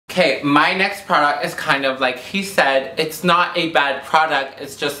Okay, my next product is kind of like he said, it's not a bad product,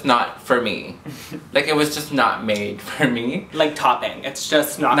 it's just not for me. Like it was just not made for me. Like topping, it's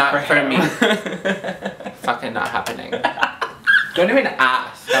just not for me. Fucking not happening. Don't even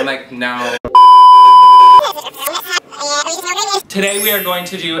ask. I'm like, no. Today we are going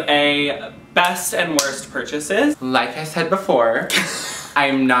to do a best and worst purchases. Like I said before,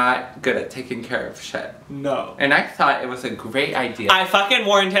 I'm not good at taking care of shit. No. And I thought it was a great idea. I fucking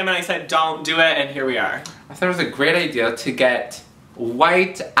warned him and I said don't do it, and here we are. I thought it was a great idea to get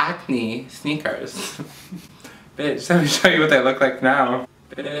white acne sneakers. Bitch, let me show you what they look like now.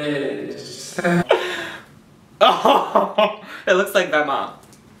 Bitch. Oh, it looks like them, huh?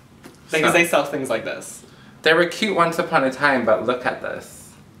 Because they sell things like this. They were cute once upon a time, but look at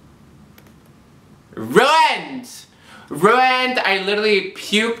this. Ruined! Ruined! I literally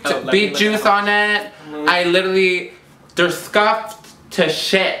puked beet juice on it. I literally, they're scuffed to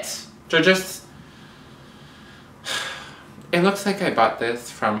shit. They're just, it looks like I bought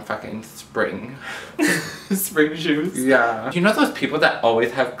this from fucking Spring. Spring shoes? Yeah. You know those people that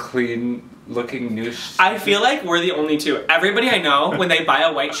always have clean looking new shoes? I feel like we're the only two. Everybody I know, when they buy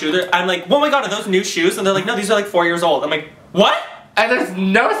a white shoe, I'm like, oh my god, are those new shoes? And they're like, no, these are like 4 years old. I'm like, what? And there's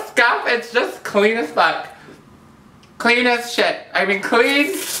no scuff, it's just clean as fuck. Clean as shit. I mean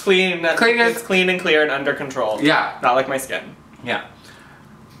clean. Clean. It's clean and clear and under control. Yeah. Not like my skin. Yeah.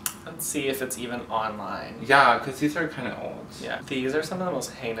 Let's see if it's even online. Yeah, because these are kind of old. Yeah. These are some of the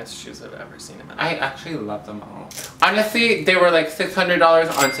most heinous shoes I've ever seen in my life. I actually love them all. Honestly, they were like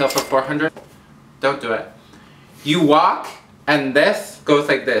 $600 on sale for $400. Don't do it. You walk, and this goes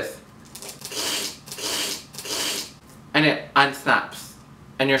like this. And it unsnaps.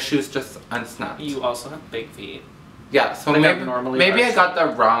 And your shoes just unsnap. You also have big feet. Yeah, so like maybe I got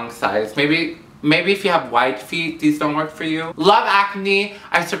the wrong size. Maybe if you have wide feet, these don't work for you. Love Acne.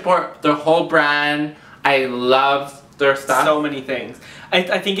 I support their whole brand. I love their stuff. So many things.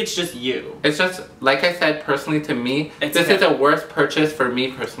 I think it's just you. It's just, like I said, personally to me, this is a worst purchase for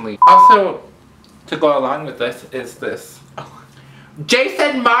me personally. Also, to go along with this is this. Oh.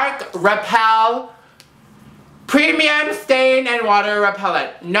 Jason Mark Repel Premium Stain and Water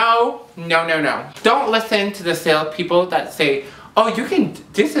Repellent. No, no, no, no. Don't listen to the salespeople that say, oh, you can,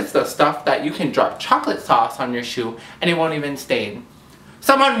 this is the stuff that you can drop chocolate sauce on your shoe and it won't even stain.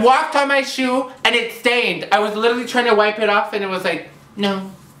 Someone walked on my shoe and it stained. I was literally trying to wipe it off and it was like,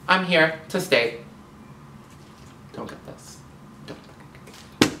 no, I'm here to stay. Don't get this. Don't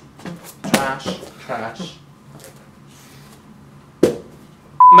get this. Trash, trash.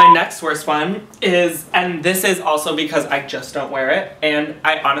 My next worst one is, and this is also because I just don't wear it, and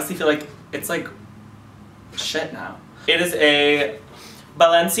I honestly feel like it's like shit now. It is a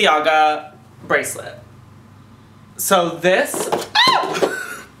Balenciaga bracelet. So this,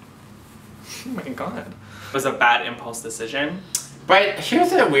 oh my god, was a bad impulse decision. Right,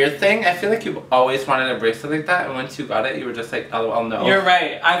 here's a weird thing. I feel like you've always wanted a bracelet like that, and once you got it, you were just like, oh, well, no. You're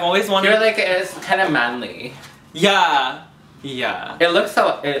right. I've always wanted. You're like, it's kind of manly. Yeah. Yeah. It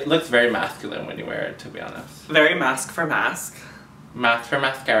looks very masculine when you wear it, to be honest. Very mask for mask. Mask for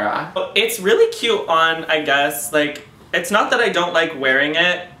mascara. It's really cute on, I guess, like, it's not that I don't like wearing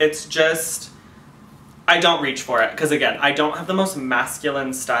it, it's just, I don't reach for it. Because again, I don't have the most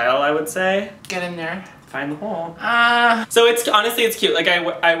masculine style, I would say. Get in there. Find the hole. So it's, honestly, it's cute. Like,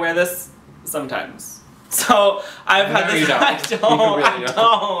 I wear this sometimes. So I've had this. I don't.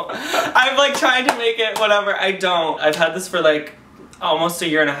 I'm like trying to make it whatever. I don't. I've had this for like almost a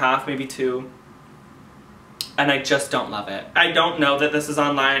year and a half, maybe 2. And I just don't love it. I don't know that this is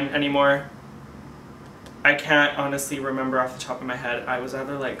online anymore. I can't honestly remember off the top of my head. I was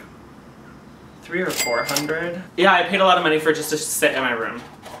either like $300 or $400. Yeah, I paid a lot of money for it just to sit in my room.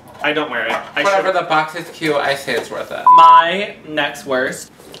 I don't wear it. Whatever, the box is cute, I say it's worth it. My next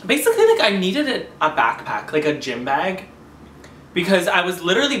worst. Basically, like, I needed a backpack, like a gym bag, because I was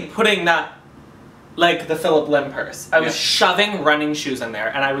literally putting that, like, the Philip Lim purse. I was shoving running shoes in there,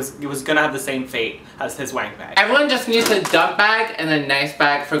 and it was gonna have the same fate as his wank bag. Everyone just needs a dump bag and a nice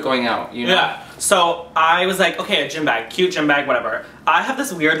bag for going out, you know? Yeah. So I was like, okay, a gym bag, cute gym bag, whatever. I have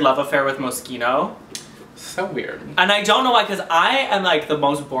this weird love affair with Moschino. So weird. And I don't know why, because I am like the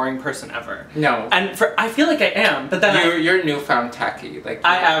most boring person ever. No. And I feel like I am, but then you're newfound tacky. Like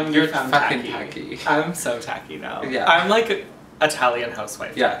I am you're newfound fucking tacky. I'm so tacky now. Yeah. I'm like Italian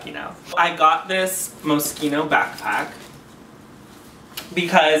housewife tacky now. I got this Moschino backpack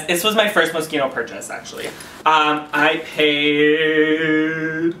because this was my first Moschino purchase actually. I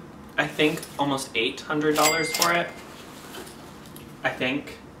paid, I think, almost $800 for it. I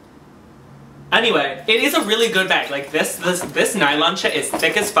think. Anyway, it is a really good bag. Like this nylon shit is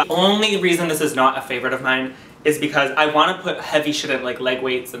thick as fuck. Only reason this is not a favorite of mine is because I want to put heavy shit in, like leg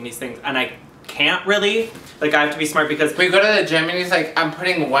weights and these things, and I can't really. Like, I have to be smart because we go to the gym and he's like, I'm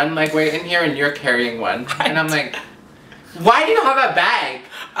putting one leg weight in here and you're carrying one. And I'm like, why do you have a bag?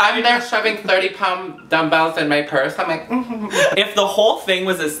 I'm there shoving 30-pound dumbbells in my purse. I'm like, If the whole thing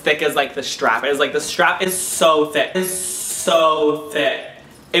was as thick as like the strap is, like the strap is so thick. It's so thick.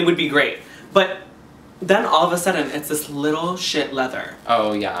 It would be great. But then all of a sudden, it's this little shit leather.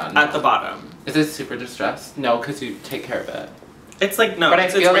 Oh yeah. No. At the bottom. Is it super distressed? No, because you take care of it. It's like, no, but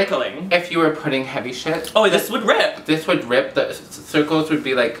it's wrinkling. Like if you were putting heavy shit. Oh, this would rip. This would rip. The circles would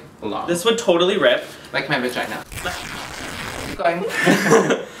be like long. This would totally rip. Like my vagina. Keep going.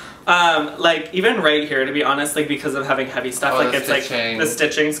 Like even right here, to be honest, like because of having heavy stuff, like it's stitching. Like the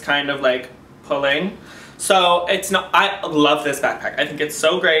stitching's kind of like pulling. So it's not, I love this backpack. I think it's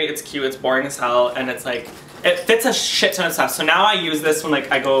so great, it's cute, it's boring as hell, and it's like, it fits a shit ton of stuff. So now I use this when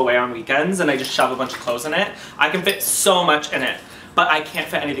like I go away on weekends and I just shove a bunch of clothes in it. I can fit so much in it, but I can't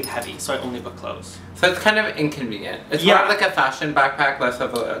fit anything heavy, so I only put clothes. So it's kind of inconvenient. It's more like a fashion backpack, less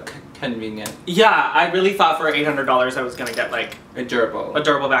of a convenient. Yeah, I really thought for $800 I was gonna get like a durable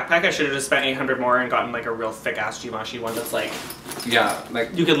backpack. I should have just spent $800 more and gotten like a real thick ass Givenchy one that's like, yeah, like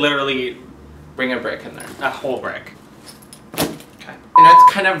you could literally bring a brick in there. A whole brick. Okay. And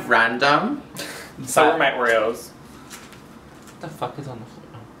it's kind of random. So are my Oreos. What the fuck is on the floor?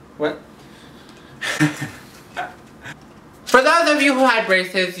 What? For those of you who had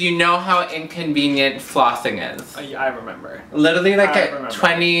braces, you know how inconvenient flossing is. Yeah, I remember. Literally like a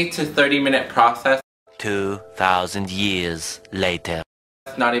 20 to 30 minute process. 2,000 years later.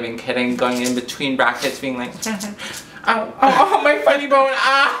 Not even kidding, going in between brackets being like, oh, my funny bone,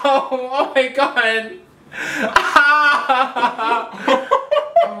 ow, oh my god.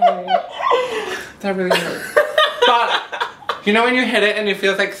 That really hurt. But, you know when you hit it and it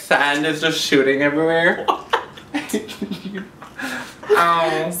feels like sand is just shooting everywhere?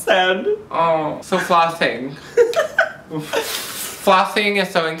 Ow. Sand. Oh. So flossing. Flossing is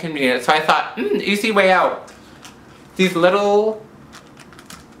so inconvenient. So I thought, easy way out. These little...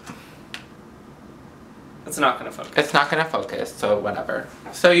 It's not gonna focus. It's not gonna focus, so whatever.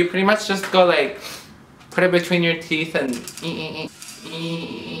 So you pretty much just go like, put it between your teeth and...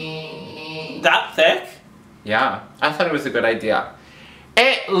 That thick? Yeah, I thought it was a good idea.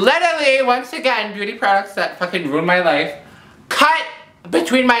 It literally, once again, beauty products that fucking ruined my life, cut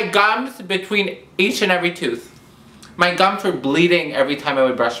between my gums, between each and every tooth. My gums were bleeding every time I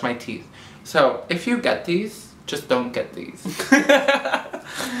would brush my teeth. So if you get these, just don't get these.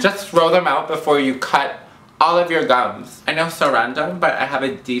 Just throw them out before you cut all of your gums. I know, so random, but I have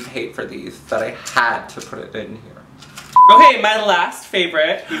a deep hate for these that I had to put it in here. Okay, my last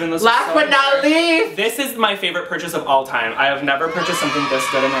favorite, even though last but not least, this is my favorite purchase of all time. I have never purchased something this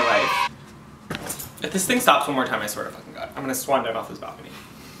good in my life. If this thing stops one more time, I swear to fucking God, I'm gonna swan dive off this balcony.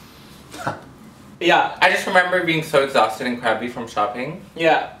 Yeah. I just remember being so exhausted and crabby from shopping.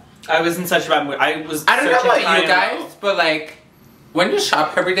 Yeah. I was in such a bad mood. I don't know about you guys, but like, when you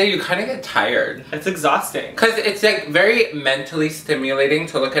shop every day, you kind of get tired. It's exhausting. Because it's like very mentally stimulating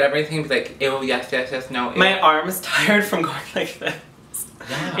to look at everything and be like, ew, yes, yes, yes, no, ew. My arm is tired from going like this.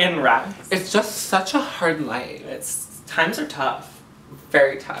 Yeah. In racks. It's just such a hard life. Times are tough.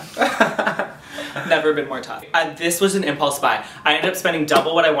 Very tough. Never been more tough. This was an impulse buy. I ended up spending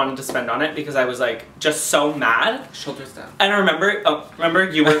double what I wanted to spend on it because I was like, just so mad. Shoulders down. And I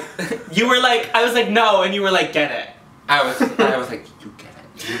remember you were, you were like, I was like, no, and you were like, get it. I was like, you get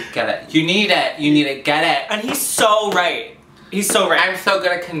it, you get it, you need it, get it. And he's so right. He's so right. I'm so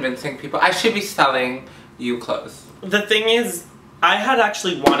good at convincing people. I should be selling you clothes. The thing is, I had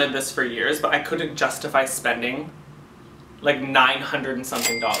actually wanted this for years, but I couldn't justify spending like $900 and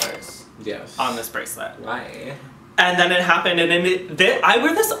something on this bracelet. Why? And then it happened, and I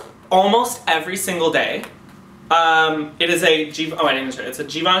wear this almost every single day. It is a I didn't even show it. It's a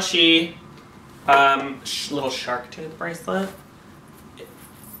Givenchy little shark tooth bracelet.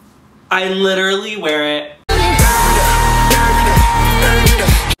 I literally wear it.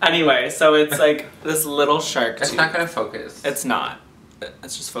 Anyway, so it's like this little shark tooth. It's not gonna focus. It's not.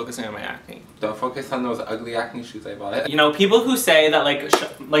 It's just focusing on my acne. Don't focus on those ugly acne shoes I bought. You know, people who say that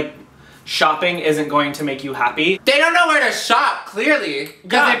like shopping isn't going to make you happy. They don't know where to shop, clearly.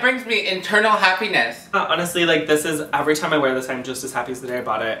 Because it brings me internal happiness. Honestly, like this is, every time I wear this, I'm just as happy as the day I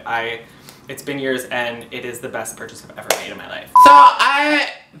bought it. It's been years and it is the best purchase I've ever made in my life. So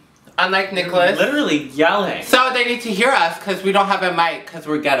unlike Nicholas, literally yelling. So they need to hear us because we don't have a mic because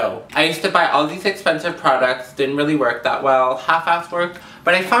we're ghetto. I used to buy all these expensive products, didn't really work that well, half-ass worked,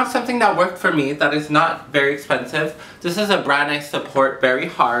 But I found something that worked for me that is not very expensive. This is a brand I support very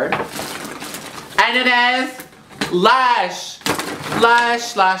hard. And it is Lush.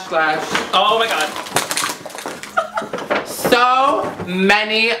 Lush, Lush, Lush. Oh my god. So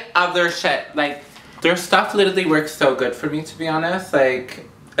many of their shit. Like, their stuff literally works so good for me, to be honest. Like,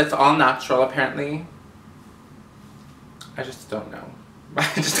 it's all natural, apparently. I just don't know.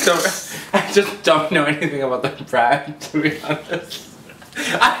 I just don't know anything about the brand, to be honest.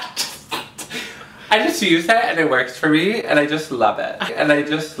 I just use it and it works for me and I just love it. And I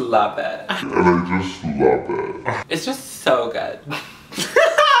just love it. It's just so good.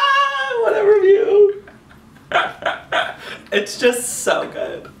 What a review. It's just so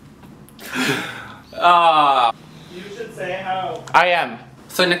good. You should say how. I am.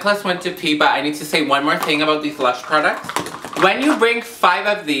 So Nicholas went to pee, but I need to say one more thing about these Lush products. When you bring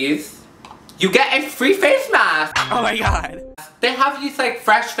 5 of these, you get a free face mask. Oh my god. They have these like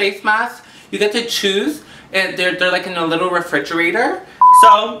fresh face masks. You get to choose, and they're like in a little refrigerator.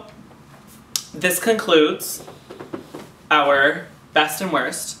 So, this concludes our best and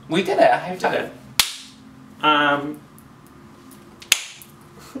worst. We did it. I did it.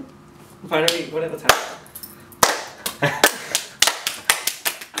 Finally, what are the time?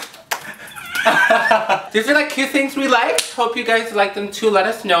 These are like cute things we like. Hope you guys like them too. Let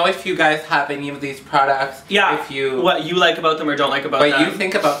us know if you guys have any of these products. Yeah. If you what you like about them or don't like about them. What you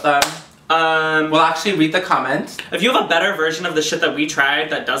think about them. We'll actually read the comments. If you have a better version of the shit that we tried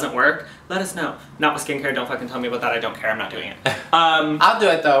that doesn't work, let us know. Not with skincare, don't fucking tell me about that. I don't care, I'm not doing it. I'll do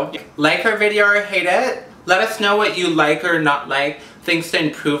it though. Like our video or hate it. Let us know what you like or not like. Things to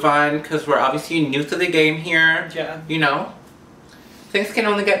improve on, because we're obviously new to the game here. Yeah. You know? Things can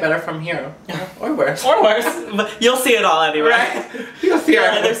only get better from here. Or worse. Or worse. But you'll see it all anyway. Right? You'll see it.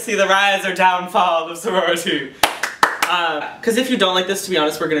 You'll either see the rise or downfall of sorority. Because if you don't like this, to be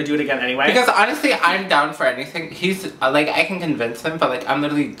honest, we're gonna do it again anyway. Because honestly, I'm down for anything. He's, like, I can convince him, but like, I'm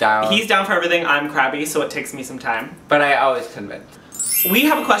literally down. He's down for everything, I'm crabby, so it takes me some time. But I always convince. We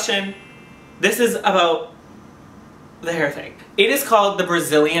have a question. This is about the hair thing. It is called the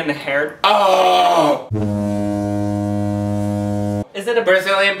Brazilian hair. Oh! Is it a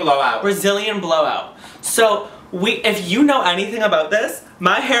Brazilian blowout? Brazilian blowout. So, if you know anything about this,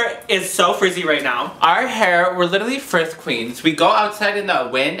 my hair is so frizzy right now. Our hair, we're literally frizz queens. We go outside in the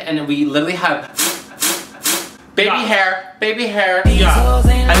wind and we literally have baby hair, baby hair. Yeah.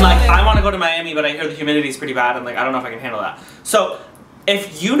 And like, I want to go to Miami, but I hear the humidity is pretty bad and like, I don't know if I can handle that. So,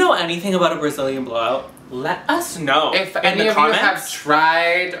 if you know anything about a Brazilian blowout, let us know. If any of you have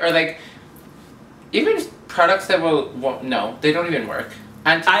tried, or like, even products that no, they don't even work.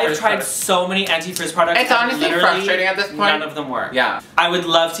 I've tried so many anti-frizz products. It's honestly frustrating at this point. None of them work. Yeah. I would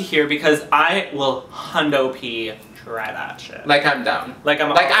love to hear because I will hundo P try that shit. Like I'm down.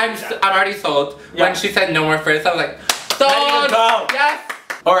 I'm already sold. Yeah. When she said no more frizz, I was like, sold! Go. Yes!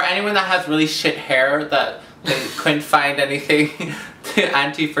 Or anyone that has really shit hair that they couldn't find anything to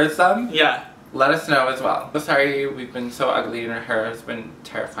anti-frizz them. Yeah. Let us know as well. I'm sorry we've been so ugly and our hair has been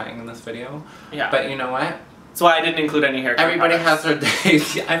terrifying in this video. Yeah. But you know what? That's why I didn't include any haircut. Everybody has their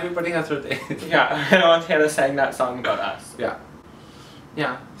days. Everybody has their days. Yeah. I don't want Hannah sang that song about us. Yeah.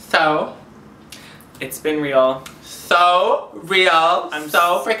 Yeah. So. It's been real. So real. I'm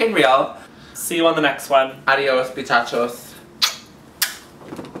so freaking real. See you on the next one. Adios, bichachos.